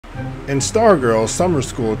In Stargirl Summer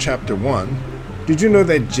School Chapter 1, did you know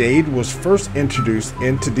that Jade was first introduced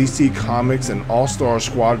into DC Comics in All-Star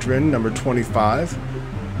Squadron number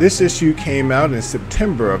 25? This issue came out in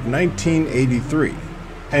September of 1983.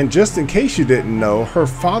 And just in case you didn't know, her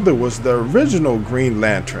father was the original Green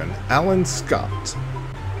Lantern, Alan Scott.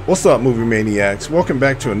 What's up, movie maniacs? Welcome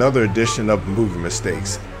back to another edition of Movie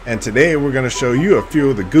Mistakes. And today we're going to show you a few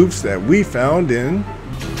of the goofs that we found in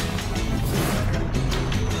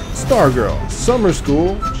Stargirl Summer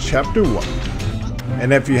School Chapter 1.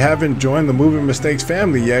 And if you haven't joined the Movie Mistakes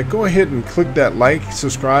family yet, go ahead and click that like,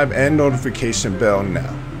 subscribe, and notification bell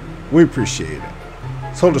now. We appreciate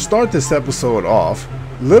it. So to start this episode off,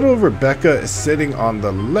 little Rebecca is sitting on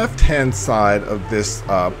the left-hand side of this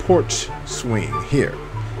porch swing here.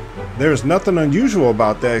 There's nothing unusual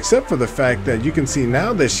about that except for the fact that you can see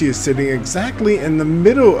now that she is sitting exactly in the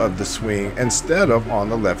middle of the swing instead of on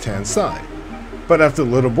the left-hand side. But after the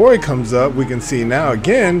little boy comes up, we can see now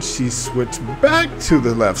again she switched back to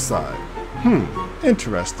the left side.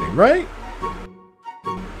 Interesting, right?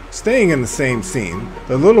 Staying in the same scene,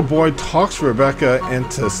 the little boy talks Rebecca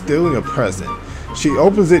into stealing a present. She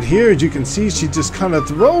opens it here, as you can see she just kind of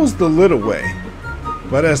throws the lid away.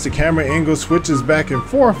 But as the camera angle switches back and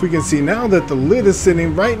forth, we can see now that the lid is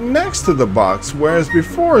sitting right next to the box, whereas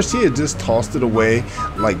before she had just tossed it away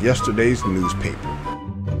like yesterday's newspaper.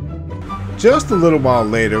 Just a little while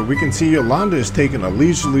later, we can see Yolanda is taking a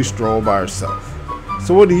leisurely stroll by herself.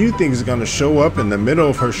 So what do you think is going to show up in the middle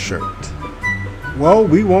of her shirt? Well,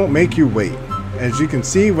 we won't make you wait. As you can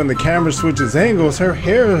see, when the camera switches angles, her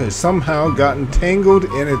hair has somehow gotten tangled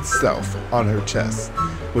in itself on her chest,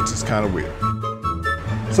 which is kind of weird.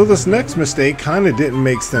 So this next mistake kind of didn't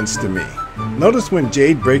make sense to me. Notice when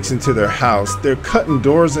Jade breaks into their house, they're cutting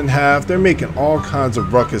doors in half, they're making all kinds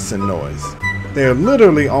of ruckus and noise. They're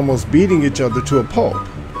literally almost beating each other to a pulp.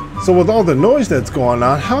 So with all the noise that's going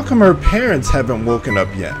on, how come her parents haven't woken up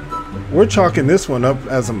yet? We're chalking this one up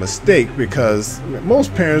as a mistake because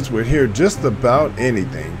most parents would hear just about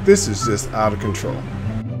anything. This is just out of control.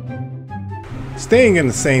 Staying in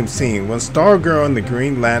the same scene, when Stargirl and the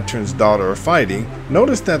Green Lantern's daughter are fighting,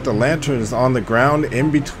 notice that the lantern is on the ground in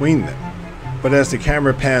between them. But as the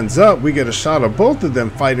camera pans up, we get a shot of both of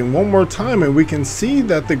them fighting one more time, and we can see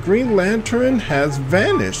that the Green Lantern has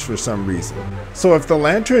vanished for some reason. So if the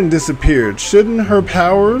lantern disappeared, shouldn't her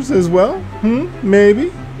powers as well?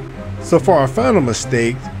 Maybe? So for our final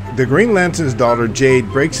mistake, the Green Lantern's daughter Jade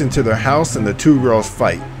breaks into their house and the two girls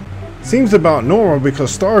fight. Seems about normal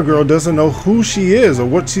because Stargirl doesn't know who she is or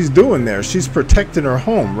what she's doing there. She's protecting her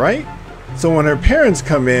home, right? So when her parents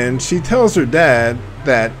come in, she tells her dad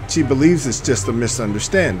that she believes it's just a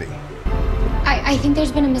misunderstanding. I think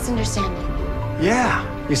there's been a misunderstanding.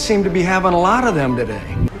 Yeah, you seem to be having a lot of them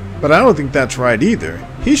today. But I don't think that's right either.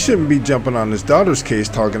 He shouldn't be jumping on his daughter's case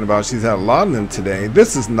talking about she's had a lot of them today.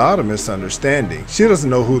 This is not a misunderstanding. She doesn't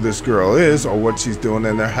know who this girl is or what she's doing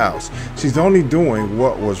in their house. She's only doing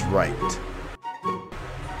what was right.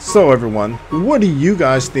 So everyone, what do you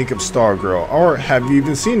guys think of Stargirl, or have you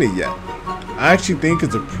even seen it yet? I actually think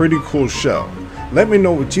it's a pretty cool show. Let me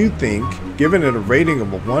know what you think, giving it a rating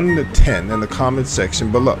of a 1 to 10 in the comments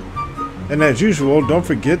section below. And as usual, don't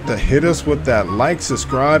forget to hit us with that like,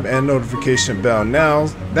 subscribe, and notification bell now.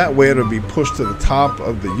 That way it'll be pushed to the top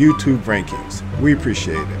of the YouTube rankings. We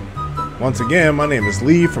appreciate it. Once again, my name is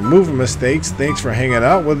Lee from Movie Mistakes. Thanks for hanging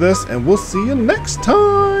out with us, and we'll see you next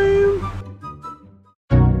time.